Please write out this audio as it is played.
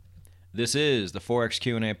This is the Forex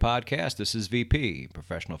Q&A podcast. This is VP,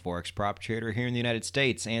 professional Forex prop trader here in the United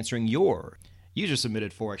States, answering your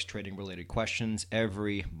user-submitted Forex trading-related questions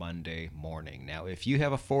every Monday morning. Now, if you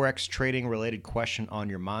have a Forex trading-related question on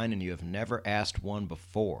your mind and you have never asked one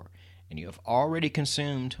before, and you have already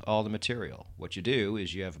consumed all the material, what you do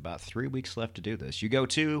is you have about 3 weeks left to do this. You go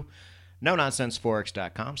to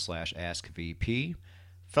nononsenseforex.com/askvp,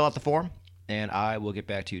 fill out the form, and I will get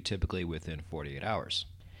back to you typically within 48 hours.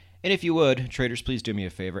 And if you would, traders, please do me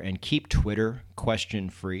a favor and keep Twitter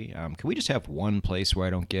question-free. Can we just have one place where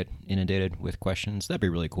I don't get inundated with questions? That'd be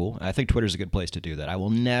really cool. I think Twitter's a good place to do that. I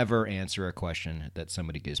will never answer a question that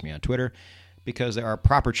somebody gives me on Twitter because there are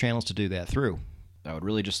proper channels to do that through. I would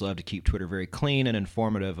really just love to keep Twitter very clean and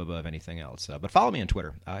informative above anything else. But follow me on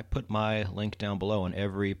Twitter. I put my link down below on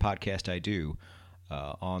every podcast I do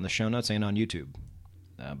on the show notes and on YouTube.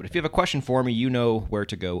 But if you have a question for me, you know where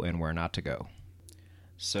to go and where not to go.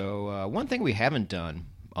 So one thing we haven't done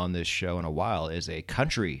on this show in a while is a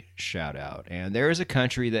country shout-out. And there is a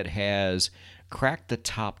country that has cracked the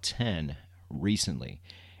top 10 recently.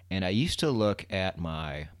 And I used to look at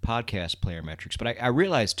my podcast player metrics, but I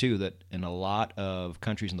realized, too, that in a lot of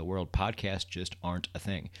countries in the world, podcasts just aren't a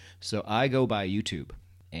thing. So I go by YouTube.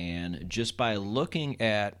 And just by looking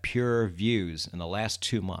at pure views in the last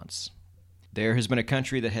 2 months, there has been a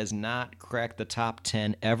country that has not cracked the top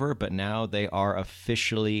 10 ever, but now they are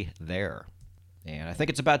officially there. And I think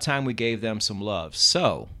it's about time we gave them some love.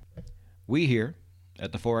 So, we here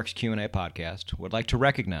at the Forex Q&A podcast would like to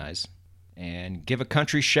recognize and give a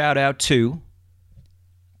country shout out to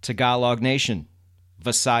Tagalog Nation,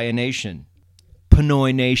 Visaya Nation,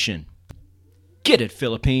 Pinoy Nation. Get it,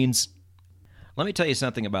 Philippines! Let me tell you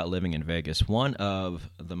something about living in Vegas. One of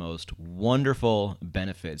the most wonderful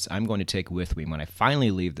benefits I'm going to take with me when I finally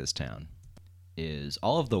leave this town is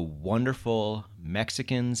all of the wonderful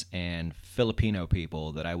Mexicans and Filipino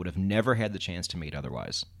people that I would have never had the chance to meet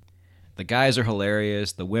otherwise. The guys are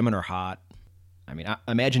hilarious. The women are hot. I mean,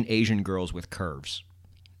 imagine Asian girls with curves.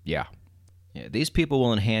 Yeah, these people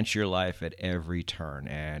will enhance your life at every turn,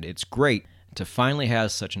 and it's great to finally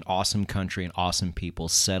have such an awesome country and awesome people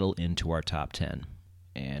settle into our top 10.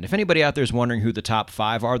 And if anybody out there is wondering who the top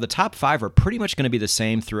 5 are, the top 5 are pretty much going to be the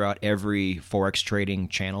same throughout every Forex trading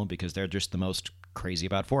channel because they're just the most crazy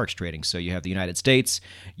about Forex trading. So you have the United States,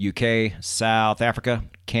 UK, South Africa,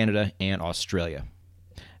 Canada, and Australia.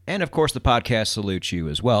 And of course, the podcast salutes you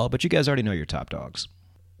as well, but you guys already know your top dogs.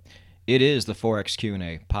 It is the Forex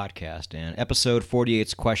Q&A podcast, and episode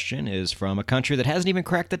 48's question is from a country that hasn't even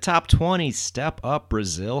cracked the top 20. Step up,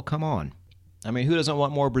 Brazil. Come on. I mean, who doesn't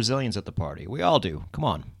want more Brazilians at the party? We all do. Come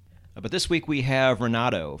on. But this week we have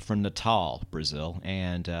Renato from Natal, Brazil,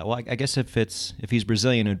 and I guess if he's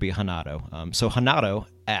Brazilian, it would be Hanato. So Hanato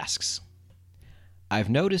asks, I've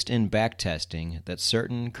noticed in backtesting that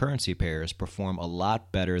certain currency pairs perform a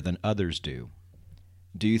lot better than others do.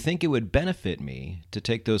 Do you think it would benefit me to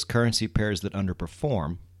take those currency pairs that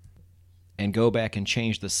underperform and go back and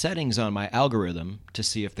change the settings on my algorithm to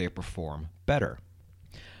see if they perform better?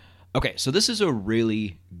 Okay, so this is a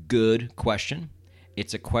really good question.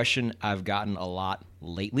 It's a question I've gotten a lot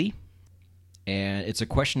lately, and it's a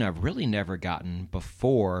question I've really never gotten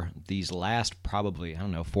before these last probably,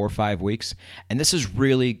 4 or 5 weeks. And this is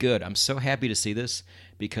really good. I'm so happy to see this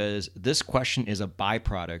because this question is a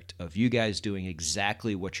byproduct of you guys doing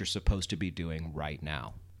exactly what you're supposed to be doing right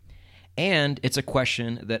now. And it's a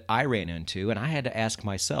question that I ran into and I had to ask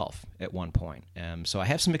myself at one point. So I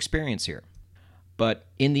have some experience here. But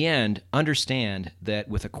in the end, understand that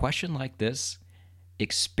with a question like this,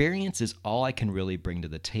 experience is all I can really bring to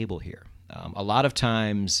the table here. A lot of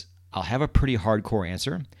times I'll have a pretty hardcore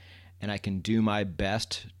answer and I can do my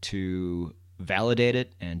best to validate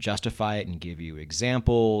it and justify it and give you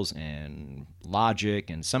examples and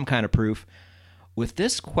logic and some kind of proof. With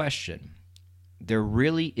this question, there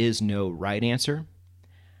really is no right answer.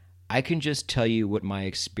 I can just tell you what my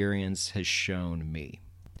experience has shown me.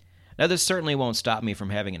 Now, this certainly won't stop me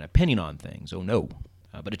from having an opinion on things. Oh, no.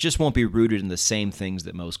 But it just won't be rooted in the same things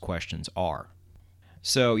that most questions are.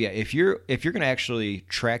 So yeah, if you're going to actually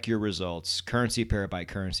track your results currency pair by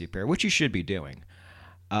currency pair, which you should be doing,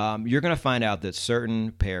 you're going to find out that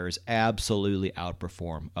certain pairs absolutely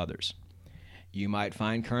outperform others. You might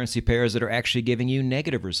find currency pairs that are actually giving you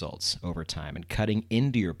negative results over time and cutting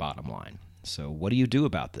into your bottom line. So what do you do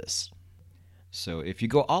about this? So if you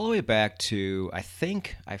go all the way back to, I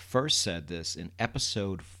think I first said this in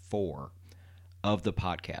episode 4 of the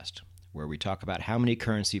podcast, where we talk about how many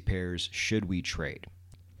currency pairs should we trade.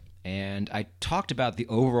 And I talked about the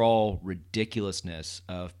overall ridiculousness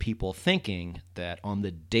of people thinking that on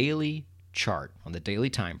the daily chart, on the daily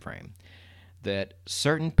time frame, that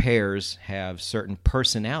certain pairs have certain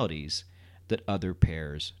personalities that other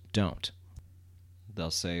pairs don't.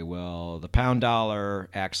 They'll say, well, the pound dollar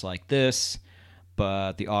acts like this,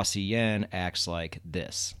 but the Aussie yen acts like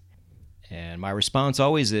this. And my response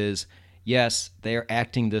always is, yes, they are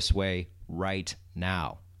acting this way right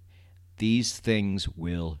now. These things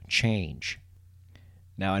will change.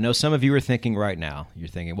 Now, I know some of you are thinking right now, you're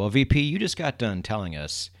thinking, well, VP, you just got done telling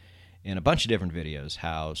us in a bunch of different videos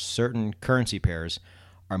how certain currency pairs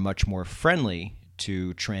are much more friendly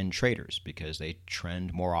to trend traders because they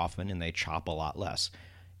trend more often and they chop a lot less.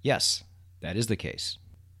 Yes, that is the case.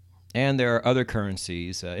 And there are other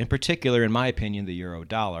currencies, in particular, in my opinion, the euro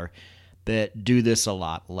dollar, that do this a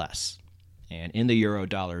lot less. And in the euro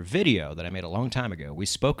dollar video that I made a long time ago, we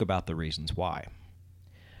spoke about the reasons why.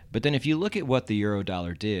 But then if you look at what the euro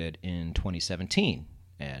dollar did in 2017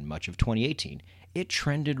 and much of 2018, it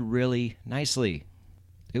trended really nicely.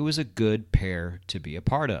 It was a good pair to be a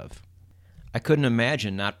part of. I couldn't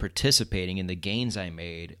imagine not participating in the gains I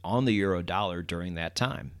made on the euro dollar during that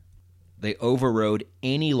time. They overrode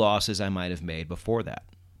any losses I might have made before that.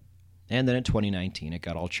 And then in 2019, it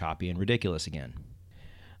got all choppy and ridiculous again.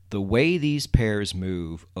 The way these pairs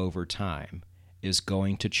move over time is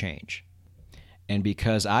going to change. And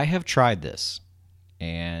because I have tried this,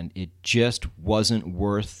 and it just wasn't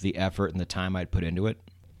worth the effort and the time I'd put into it,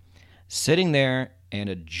 sitting there and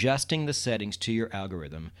adjusting the settings to your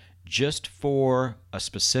algorithm just for a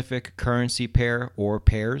specific currency pair or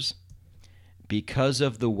pairs, because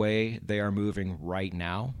of the way they are moving right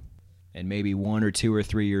now, and maybe 1 or 2 or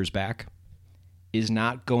 3 years back, is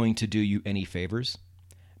not going to do you any favors,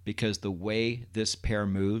 because the way this pair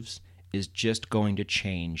moves is just going to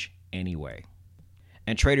change anyway.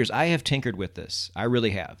 And traders, I have tinkered with this. I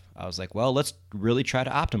really have. I was like, well, let's really try to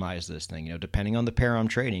optimize this thing. Depending on the pair I'm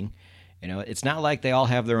trading, it's not like they all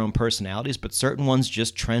have their own personalities, but certain ones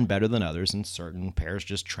just trend better than others, and certain pairs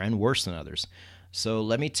just trend worse than others. So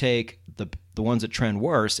let me take the ones that trend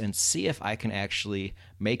worse and see if I can actually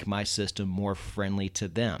make my system more friendly to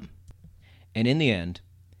them. And in the end,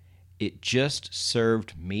 it just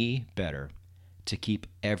served me better to keep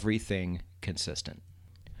everything consistent.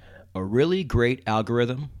 A really great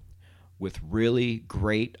algorithm with really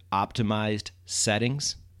great optimized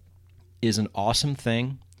settings is an awesome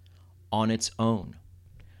thing on its own.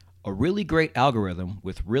 A really great algorithm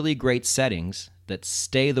with really great settings that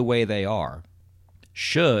stay the way they are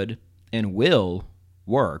should and will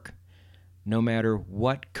work no matter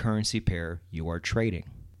what currency pair you are trading.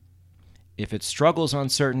 If it struggles on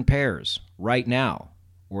certain pairs right now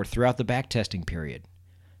or throughout the backtesting period,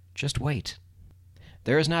 just wait.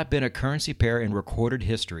 There has not been a currency pair in recorded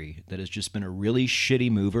history that has just been a really shitty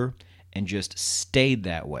mover and just stayed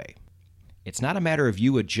that way. It's not a matter of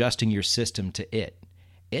you adjusting your system to it.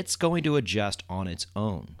 It's going to adjust on its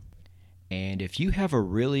own. And if you have a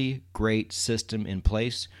really great system in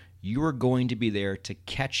place, you are going to be there to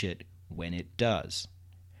catch it when it does.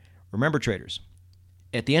 Remember, traders,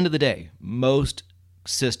 at the end of the day, most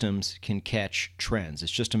systems can catch trends.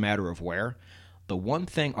 It's just a matter of where. The one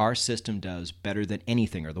thing our system does better than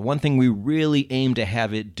anything, or the one thing we really aim to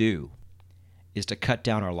have it do, is to cut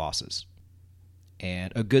down our losses.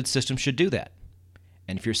 And a good system should do that.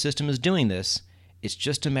 And if your system is doing this, it's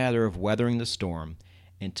just a matter of weathering the storm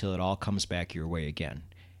until it all comes back your way again.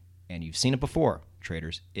 And you've seen it before,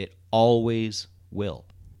 traders. It always will.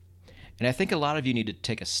 And I think a lot of you need to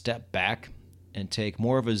take a step back and take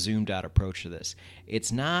more of a zoomed out approach to this.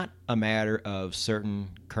 It's not a matter of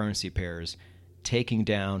certain currency pairs taking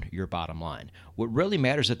down your bottom line. What really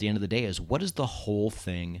matters at the end of the day is, what does the whole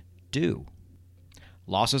thing do?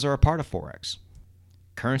 Losses are a part of Forex.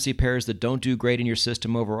 Currency pairs that don't do great in your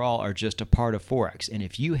system overall are just a part of Forex. And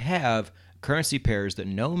if you have currency pairs that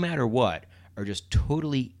no matter what are just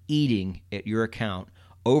totally eating at your account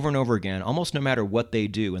over and over again, almost no matter what they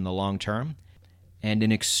do in the long term, and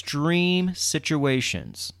in extreme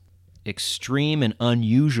situations, extreme and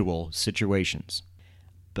unusual situations,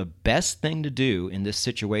 the best thing to do in this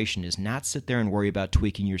situation is not sit there and worry about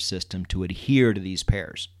tweaking your system to adhere to these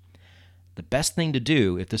pairs. The best thing to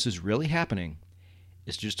do, if this is really happening,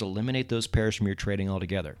 is just eliminate those pairs from your trading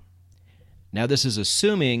altogether. Now, this is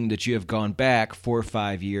assuming that you have gone back 4 or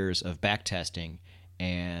 5 years of backtesting,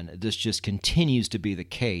 and this just continues to be the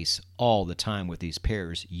case all the time with these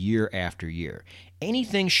pairs year after year.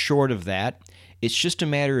 Anything short of that, it's just a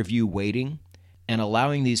matter of you waiting and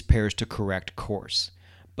allowing these pairs to correct course.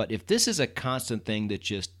 But if this is a constant thing that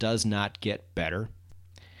just does not get better,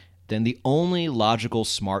 then the only logical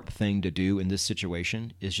smart thing to do in this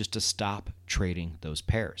situation is just to stop trading those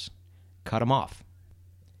pairs. Cut them off.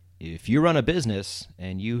 If you run a business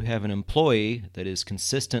and you have an employee that is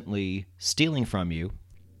consistently stealing from you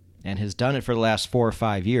and has done it for the last 4 or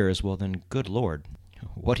 5 years, well then, good Lord,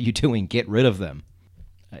 what are you doing? Get rid of them.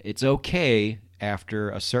 It's okay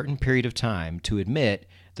after a certain period of time to admit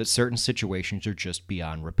that certain situations are just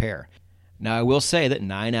beyond repair. Now, I will say that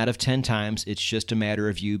 9 out of 10 times, it's just a matter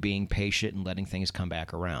of you being patient and letting things come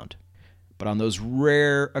back around. But on those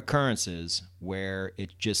rare occurrences where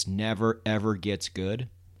it just never, ever gets good,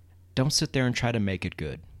 don't sit there and try to make it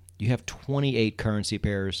good. You have 28 currency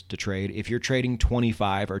pairs to trade. If you're trading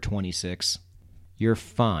 25 or 26, you're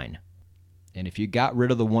fine. And if you got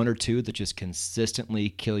rid of the 1 or 2 that just consistently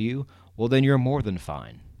kill you, well, then you're more than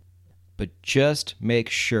fine. But just make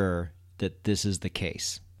sure that this is the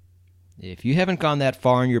case. If you haven't gone that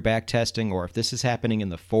far in your back testing, or if this is happening in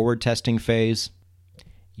the forward testing phase,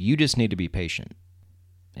 you just need to be patient.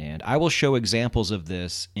 And I will show examples of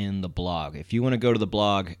this in the blog. If you want to go to the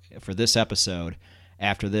blog for this episode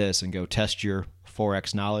after this and go test your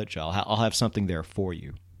Forex knowledge, I'll have something there for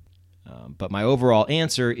you. But my overall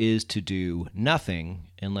answer is to do nothing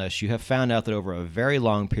unless you have found out that over a very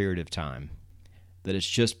long period of time that it's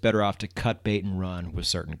just better off to cut bait and run with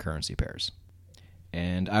certain currency pairs.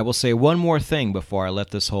 And I will say one more thing before I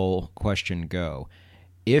let this whole question go.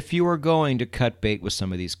 If you are going to cut bait with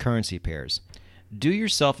some of these currency pairs, do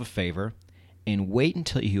yourself a favor and wait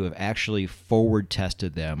until you have actually forward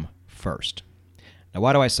tested them first. Now,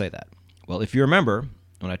 why do I say that? Well, if you remember,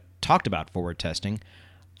 when I talked about forward testing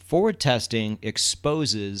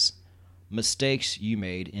exposes mistakes you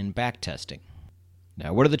made in back testing.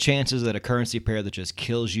 Now, what are the chances that a currency pair that just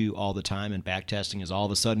kills you all the time in back testing is all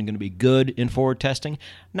of a sudden going to be good in forward testing?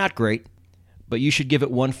 Not great, but you should give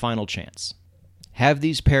it one final chance. Have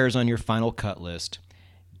these pairs on your final cut list.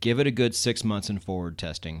 Give it a good 6 months in forward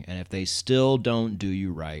testing, and if they still don't do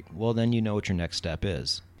you right, well, then you know what your next step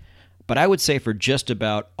is. But I would say for just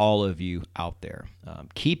about all of you out there,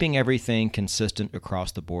 keeping everything consistent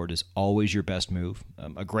across the board is always your best move.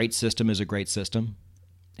 A great system is a great system.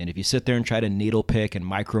 And if you sit there and try to needle pick and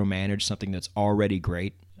micromanage something that's already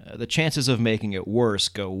great, the chances of making it worse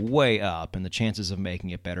go way up, and the chances of making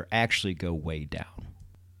it better actually go way down.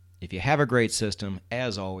 If you have a great system,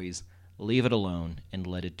 as always, leave it alone and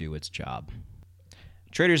let it do its job.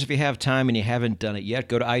 Traders, if you have time and you haven't done it yet,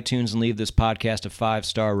 go to iTunes and leave this podcast a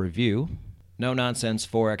 5-star review.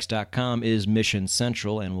 NoNonsenseForex.com is mission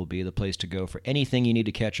central and will be the place to go for anything you need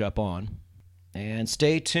to catch up on. And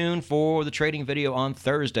stay tuned for the trading video on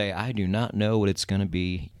Thursday. I do not know what it's going to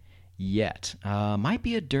be yet. Might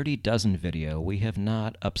be a Dirty Dozen video. We have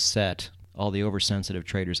not upset all the oversensitive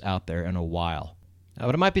traders out there in a while.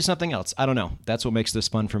 But it might be something else. I don't know. That's what makes this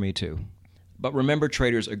fun for me too. But remember,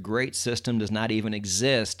 traders, a great system does not even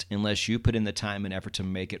exist unless you put in the time and effort to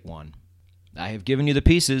make it one. I have given you the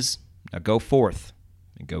pieces. Now go forth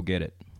and go get it.